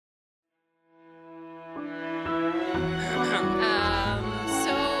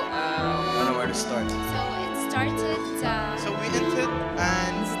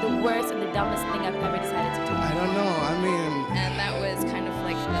that we decided to talk I don't know. I mean, and that was kind of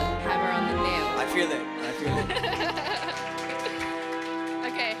like the hammer on the nail. I feel it.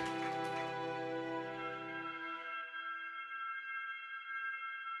 Okay.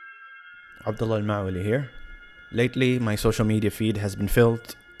 Abdullah Al-Mawali here. Lately, my social media feed has been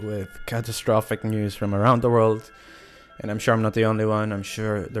filled with catastrophic news from around the world, and I'm sure I'm not the only one. I'm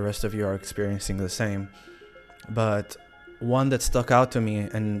sure the rest of you are experiencing the same. But one that stuck out to me,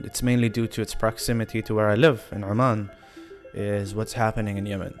 and it's mainly due to its proximity to where I live in Oman, is what's happening in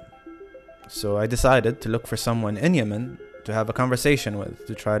Yemen. So I decided to look for someone in Yemen to have a conversation with,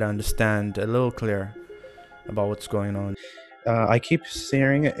 to try to understand a little clearer about what's going on. I keep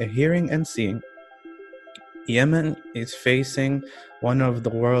hearing and seeing Yemen is facing one of the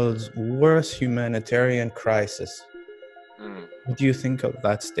world's worst humanitarian crises. What do you think of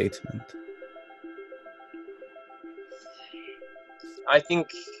that statement? I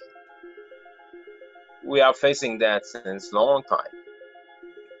think we are facing that since long time.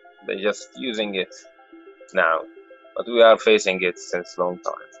 They're just using it now, but we are facing it since long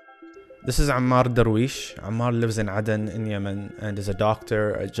time. This is Ammar Darwish. Ammar lives in Aden in Yemen and is a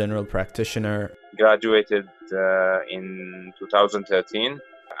doctor, a general practitioner. Graduated in 2013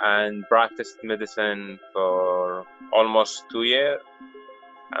 and practiced medicine for almost 2 years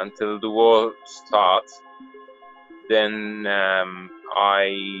until the war started. Then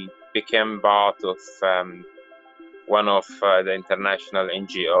I became part of one of the international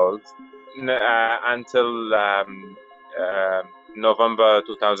NGOs until November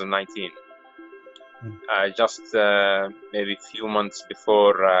 2019. Just maybe a few months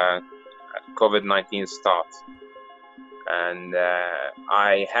before COVID-19 started. And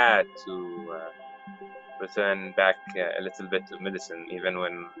I had to return back a little bit to medicine, even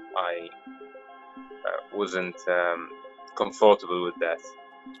when I wasn't comfortable with that.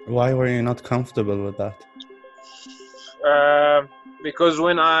 Why were you not comfortable with that? Because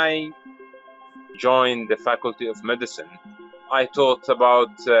when I joined the Faculty of Medicine, I thought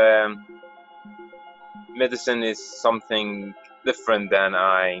about medicine is something different than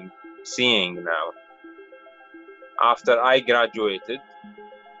I'm seeing now. After I graduated,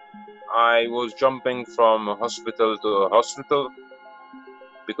 I was jumping from hospital to hospital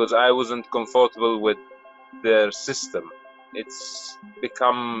because I wasn't comfortable with their system. It's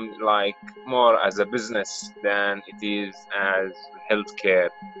become like more as a business than it is as healthcare.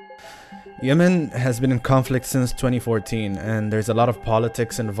 Yemen has been in conflict since 2014, and there's a lot of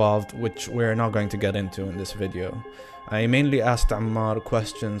politics involved, which we're not going to get into in this video. I mainly asked Ammar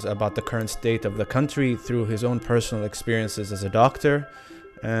questions about the current state of the country through his own personal experiences as a doctor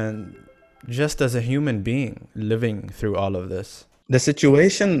and just as a human being living through all of this. The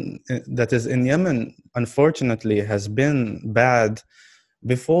situation that is in Yemen, unfortunately, has been bad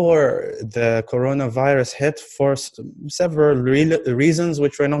before the coronavirus hit for several reasons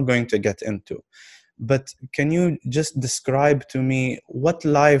which we're not going to get into. But can you just describe to me what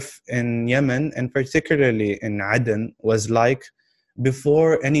life in Yemen, and particularly in Aden, was like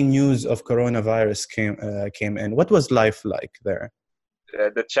before any news of coronavirus came in? What was life like there?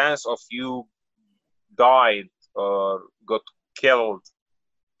 The chance of you died or got killed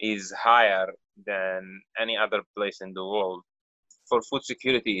is higher than any other place in the world. For food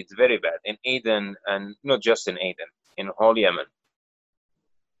security, it's very bad in Aden, and not just in Aden, in whole Yemen.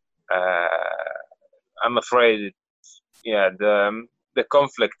 I'm afraid, the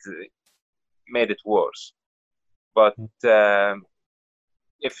conflict made it worse. But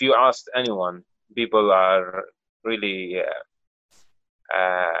if you asked anyone, people are really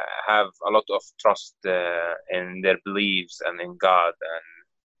have a lot of trust in their beliefs and in God, and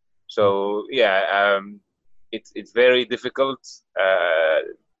so it's very difficult.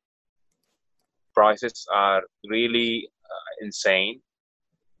 Prices are really insane.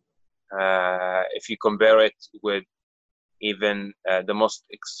 If you compare it with even the most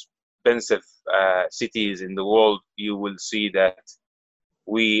expensive cities in the world, you will see that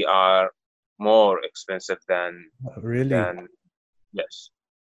we are more expensive than yes.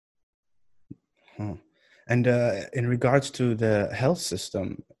 And in regards to the health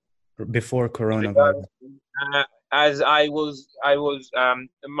system before coronavirus, as I was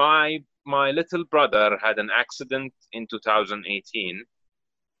my little brother had an accident in 2018,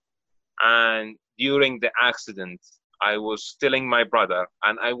 and during the accident I was telling my brother,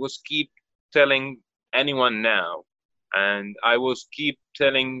 and I was keep telling anyone now, and I was keep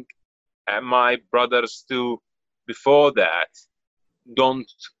telling my brothers too before that,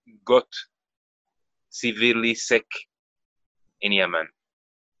 don't get severely sick in Yemen,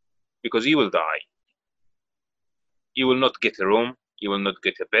 because you will die. You will not get a room, you will not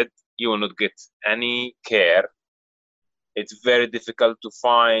get a bed, you will not get any care. It's very difficult to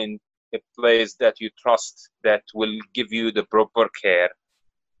find a place that you trust that will give you the proper care.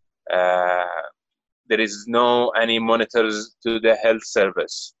 There is no any monitors to the health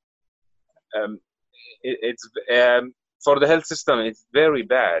service. It's for the health system, it's very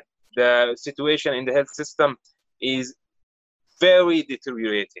bad. The situation in the health system is very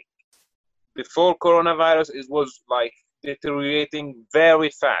deteriorating. Before coronavirus, it was like deteriorating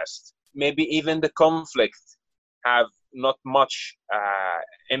very fast. Maybe even the conflict have not much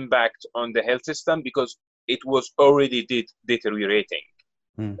impact on the health system because it was already deteriorating.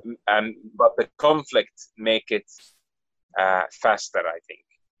 But the conflict make it faster, I think,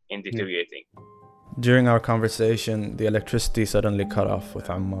 in deteriorating. During our conversation, the electricity suddenly cut off with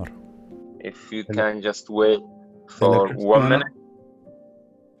Ammar. If you can just wait for 1 minute.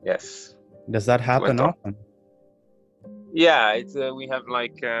 Yes. Does that happen often? Yeah, it's we have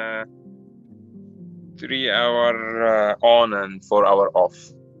like 3 hour on and 4 hour off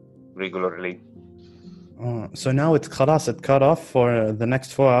regularly. So now it's khalas, it cut off for the next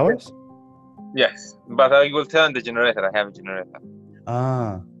 4 hours? Yes, but I will turn the generator. I have a generator.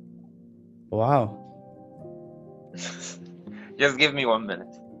 Wow. Just give me 1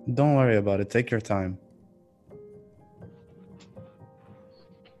 minute. Don't worry about it. Take your time.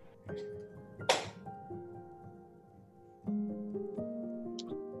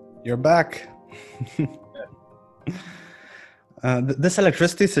 You're back. This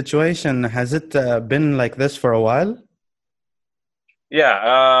electricity situation, has it been like this for a while?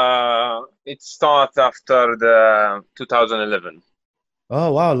 Yeah, it started after the 2011.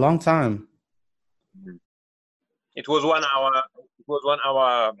 Oh, wow, long time. It was 1 hour. It was 1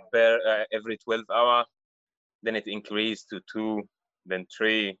 hour per every 12 hours. Then it increased to 2, then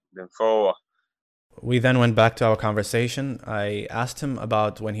 3, then 4. We then went back to our conversation. I asked him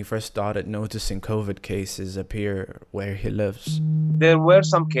about when he first started noticing COVID cases appear where he lives. There were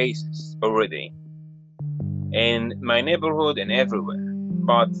some cases already in my neighborhood and everywhere,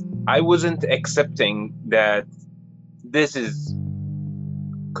 but I wasn't accepting that this is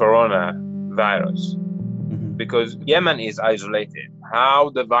coronavirus because Yemen is isolated. How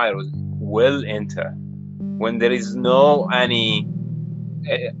the virus will enter when there is no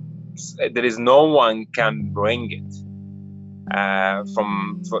one can bring it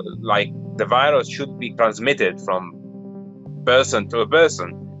like the virus should be transmitted from person to a person,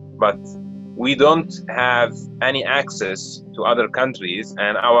 but we don't have any access to other countries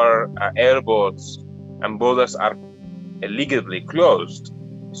and our airports and borders are illegally closed.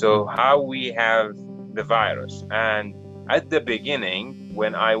 So how we have the virus? And at the beginning,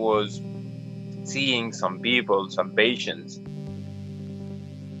 when I was seeing some people, some patients,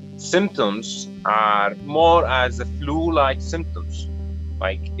 symptoms are more as a flu-like symptoms,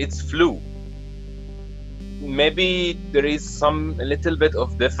 like it's flu. Maybe there is a little bit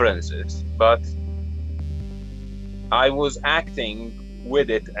of differences, but I was acting with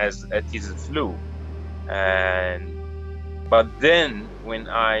it as it is a flu. But then when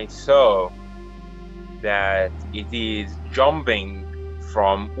I saw that it is jumping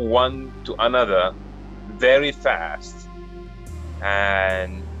from one to another very fast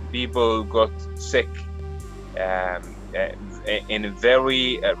and people got sick in a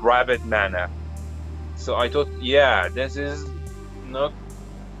very rapid manner. So I thought, yeah, this is not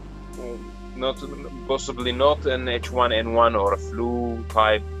possibly not an H1N1 or a flu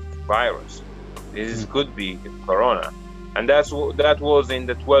type virus. This could be corona. And that was in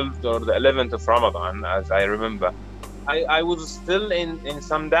the 12th or the 11th of Ramadan, as I remember. I was still in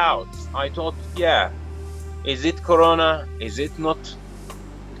some doubts. I thought, yeah, is it corona? Is it not?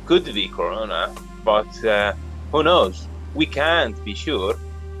 It could be corona, but who knows? We can't be sure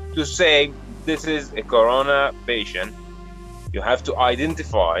to say this is a corona patient. You have to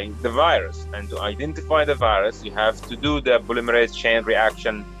identify the virus, and to identify the virus, you have to do the polymerase chain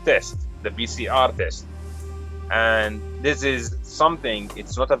reaction test, the PCR test. And this is something,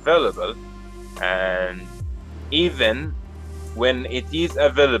 it's not available. And even when it is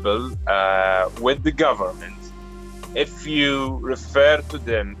available with the government, if you refer to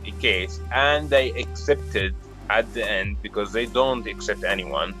them a case and they accept it at the end, because they don't accept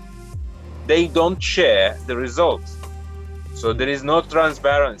anyone, they don't share the results. So there is no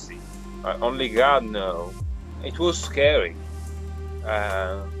transparency. Only God knows. It was scary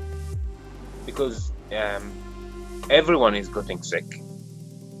because everyone is getting sick.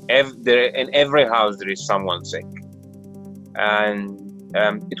 In every house there is someone sick, and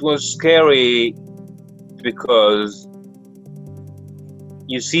it was scary because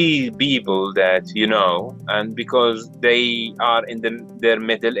you see people that you know, and because they are in their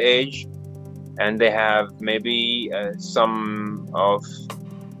middle age and they have maybe some of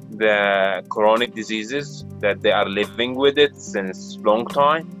the chronic diseases that they are living with it since long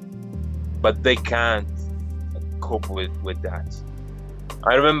time, but they can't cope with that.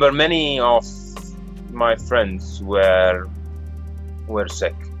 I remember many of my friends were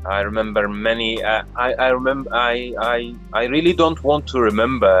sick. I remember many. I remember. I really don't want to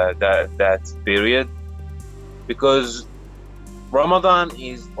remember that period, because Ramadan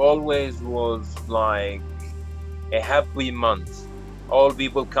was like a happy month. All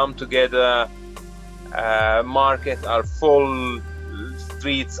people come together. Markets are full.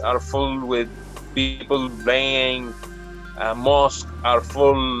 Streets are full with people praying. Mosques are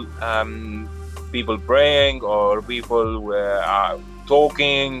full. People praying, or people were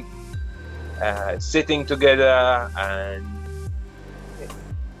talking, sitting together,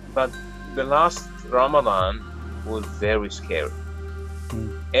 but the last Ramadan was very scary.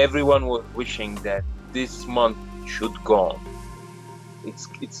 Everyone was wishing that this month should go.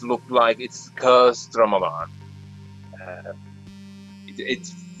 It's looked like it's cursed Ramadan.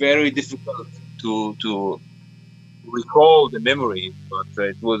 It's very difficult to recall the memory, but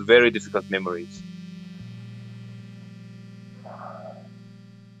it was very difficult memories.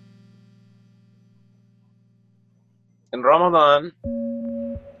 In Ramadan,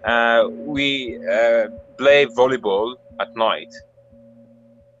 we play volleyball at night.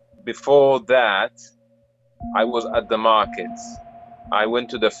 Before that, I was at the markets. I went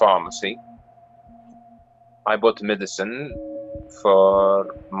to the pharmacy. I bought medicine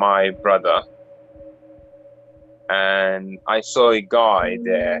for my brother, and I saw a guy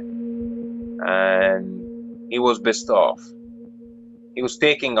there, and he was pissed off. He was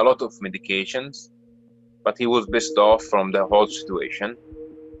taking a lot of medications, but he was pissed off from the whole situation.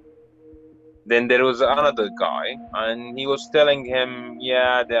 Then there was another guy, and he was telling him,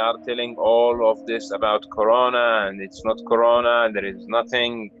 yeah, they are telling all of this about Corona, and it's not Corona, and there is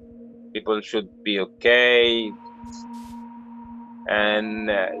nothing. People should be okay. And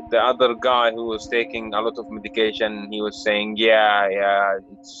the other guy who was taking a lot of medication, he was saying, yeah,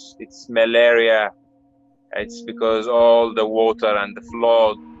 it's malaria. It's because all the water and the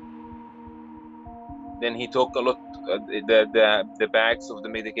flood. Then he took a lot the bags of the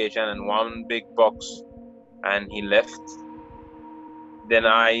medication and one big box, and he left. Then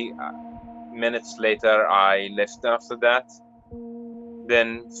minutes later, I left after that.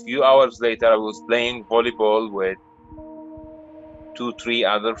 Then a few hours later, I was playing volleyball with 2-3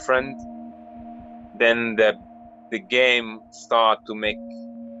 other friends. Then the game started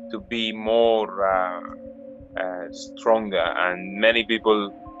to be more stronger, and many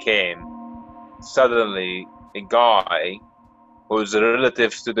people came. Suddenly, a guy who was a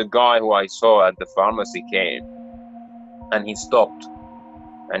relative to the guy who I saw at the pharmacy came, and he stopped,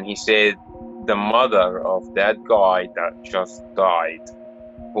 and he said, the mother of that guy that just died,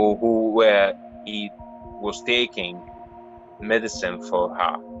 where he was taking medicine for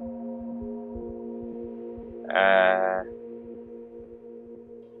her.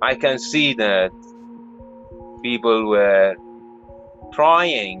 I can see that people were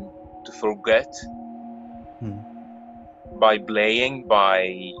trying to forget by playing,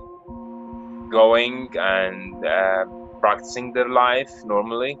 by going and practicing their life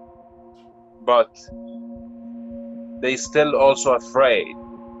normally, but they still also afraid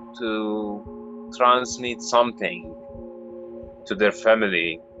to transmit something to their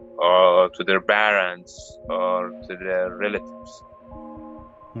family or to their parents or to their relatives.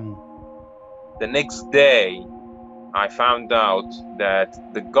 The next day, I found out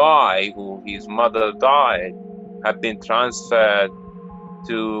that the guy who his mother died had been transferred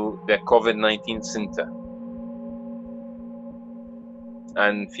to the COVID-19 center.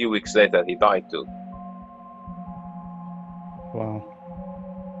 And a few weeks later, he died too. Wow.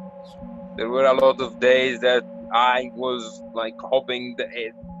 There were a lot of days that I was like hoping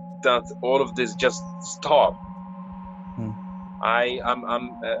that all of this just stopped.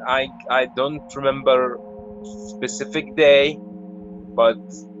 I don't remember specific day, but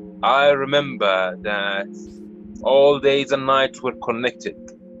I remember that all days and nights were connected.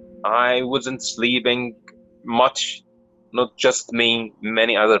 I wasn't sleeping much, not just me,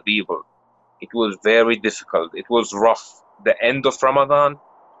 many other people. It was very difficult. It was rough. The end of Ramadan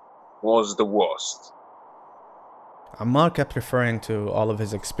was the worst. Ammar kept referring to all of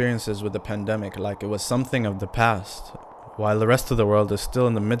his experiences with the pandemic like it was something of the past, while the rest of the world is still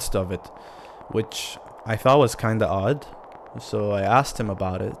in the midst of it, which I thought was kinda odd. So I asked him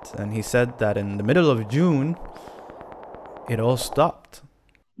about it, and he said that in the middle of June, it all stopped.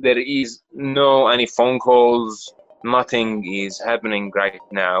 there is no any phone calls, nothing is happening right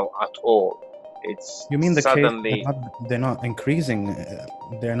now at all. It's You mean the case, suddenly they're not increasing?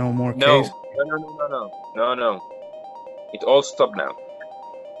 There are no more no, cases? no. It all stopped now.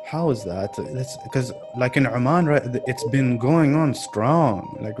 How is that? That's because, like in Oman, right, it's been going on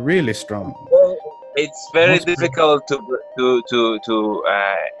strong, like really strong. It's very Most- difficult to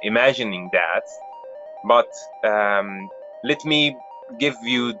imagining that, but let me give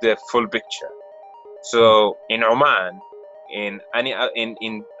you the full picture. So in Oman, in any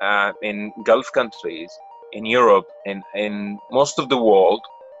in Gulf countries, in Europe, in most of the world,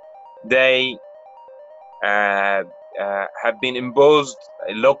 they have been imposed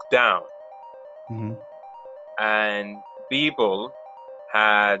a lockdown, Mhm. and people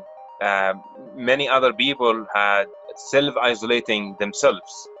had many other people had self-isolating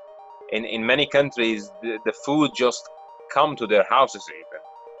themselves. In many countries, the food just come to their houses even,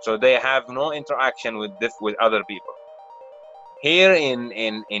 so they have no interaction with other people. Here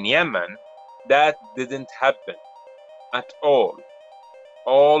in Yemen, that didn't happen at all.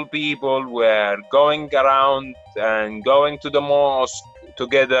 All people were going around and going to the mosque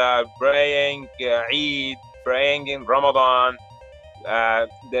together, praying Eid, praying in Ramadan.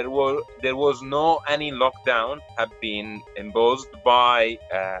 There was no any lockdown have been imposed by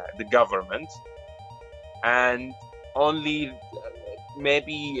the government, and only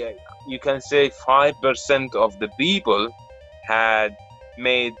maybe you can say 5% of the people had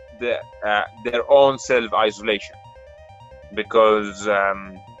made their own self-isolation, because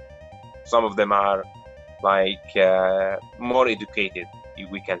some of them are like more educated,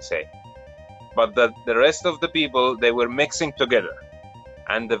 we can say. But the rest of the people, they were mixing together,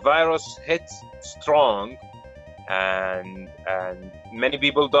 and the virus hit strong, and many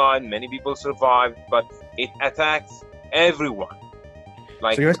people died, many people survived, but it attacked everyone.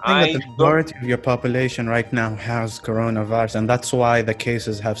 Like, So you're saying that I the don't, majority of your population right now has coronavirus, and that's why the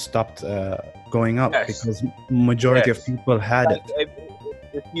cases have stopped going up, Yes. because majority of Yes. people had like, it.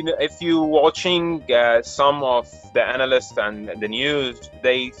 if you watching some of the analysts and the news,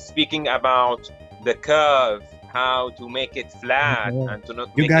 they speaking about the curve, how to make it flat Okay. and to not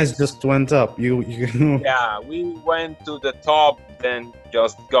You make guys it. just went up. You Yeah, we went to the top, then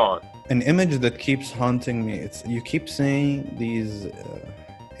just gone. An image that keeps haunting me. It's you keep seeing these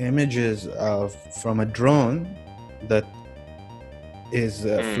images of from a drone that is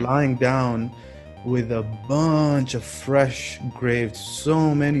flying down with a bunch of fresh graves,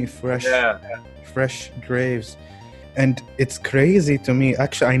 so many fresh graves, and it's crazy to me.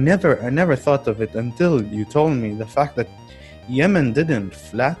 Actually, I never thought of it until you told me the fact that Yemen didn't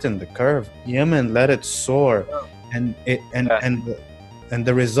flatten the curve. Yemen let it soar, and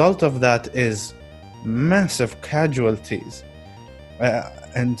the result of that is massive casualties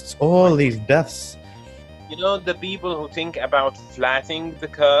and all these deaths. You know, the people who think about flattening the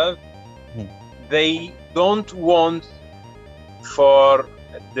curve, they don't want for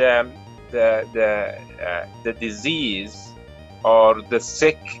the disease or the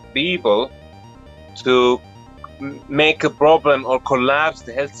sick people to make a problem or collapse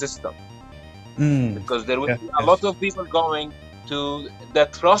the health system, because there will be a lot of people going to the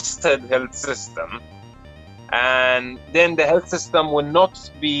trusted health system, and then the health system will not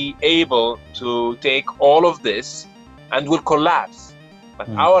be able to take all of this and will collapse. But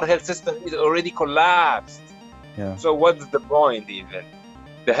our health system is already collapsed. Yeah. So what's the point even?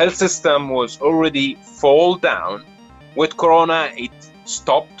 The health system was already fall down. With Corona, it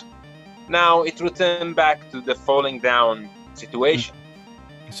stopped. Now it returned back to the falling down situation.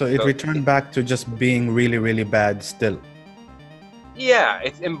 So it returned back to just being really, really bad still. Yeah,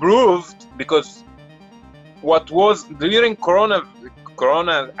 it improved, because what was during Corona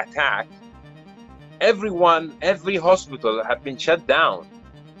attack, every hospital had been shut down.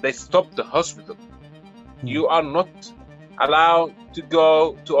 They stopped the hospital. You are not allowed to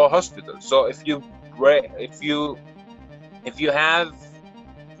go to a hospital. So if you have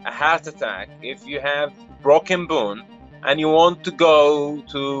a heart attack, if you have broken bone, and you want to go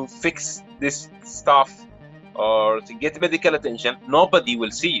to fix this stuff or to get medical attention, nobody will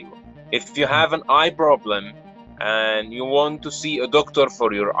see you. If you have an eye problem and you want to see a doctor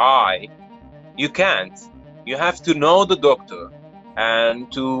for your eye, you can't. You have to know the doctor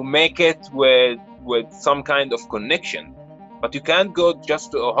and to make it with some kind of connection. But you can't go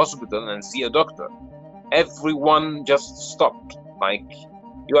just to a hospital and see a doctor. Everyone just stopped. Like,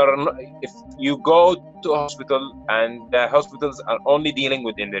 if you go to a hospital and the hospitals are only dealing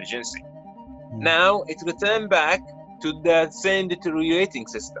with emergency. Now it returned back to the same deteriorating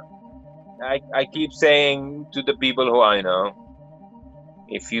system. I keep saying to the people who I know,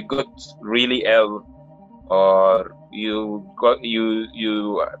 if you got really ill or you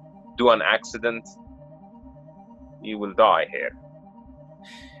do an accident, you will die here.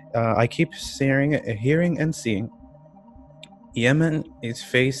 I keep hearing and seeing Yemen is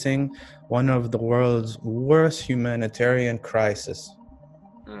facing one of the world's worst humanitarian crises.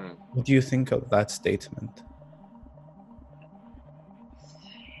 What do you think of that statement?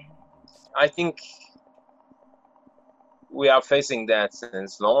 I think we are facing that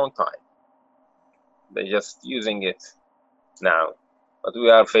since a long time. They're just using it now, but we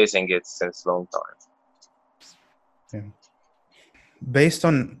are facing it since a long time. Yeah. Based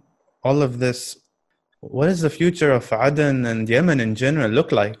on all of this, what does the future of Aden and Yemen in general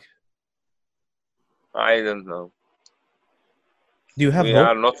look like? I don't know. Do you have We hope?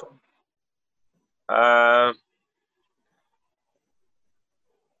 are not.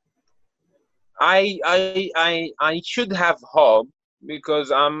 I should have hope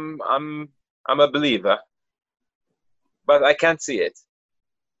because I'm a believer, but I can't see it.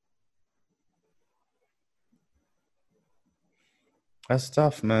 That's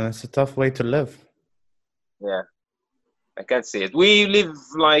tough, man. It's a tough way to live. Yeah, I can't see it. We live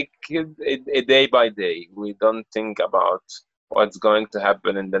like a day by day. We don't think about what's going to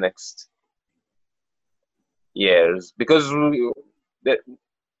happen in the next years because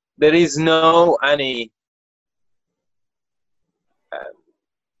there is no any.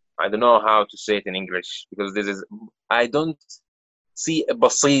 I don't know how to say it in English because I don't see a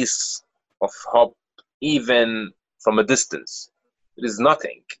basis of hope even from a distance. There is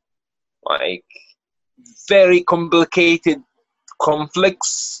nothing. Like very complicated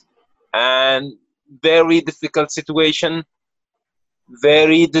conflicts and very difficult situation,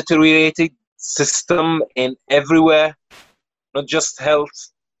 very deteriorated system in everywhere, not just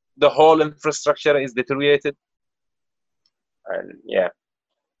health. The whole infrastructure is deteriorated. And yeah,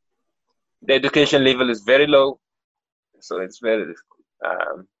 the education level is very low, so it's very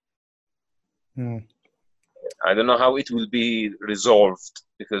difficult. I don't know how it will be resolved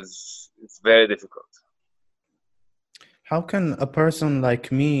because it's very difficult. How can a person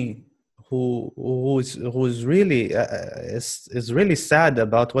like me, who's really is really sad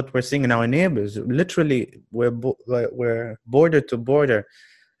about what we're seeing in our neighbors? Literally, we're border to border.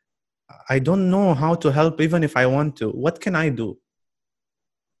 I don't know how to help, even if I want to. What can I do?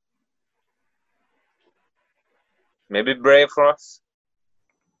 Maybe pray for us.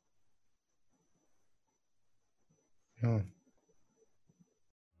 Yeah.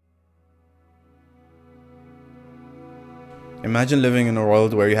 Imagine living in a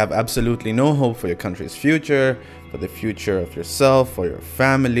world where you have absolutely no hope for your country's future, for the future of yourself, or your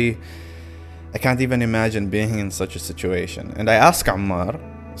family. I can't even imagine being in such a situation. And I asked Ammar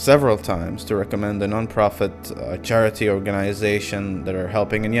several times to recommend a non-profit charity organization that are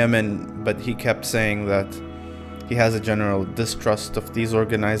helping in Yemen, but he kept saying that he has a general distrust of these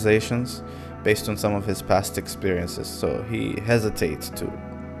organizations based on some of his past experiences, so he hesitates to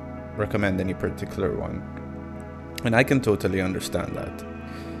recommend any particular one. And I can totally understand that.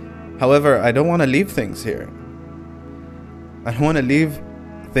 However, I don't want to leave things here. I don't want to leave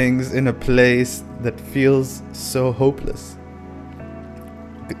things in a place that feels so hopeless.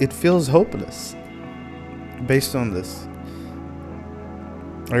 It feels hopeless based on this.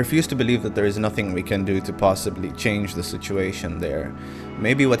 I refuse to believe that there is nothing we can do to possibly change the situation there.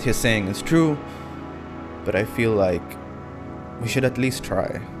 Maybe what he's saying is true, but I feel like we should at least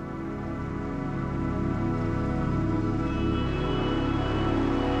try.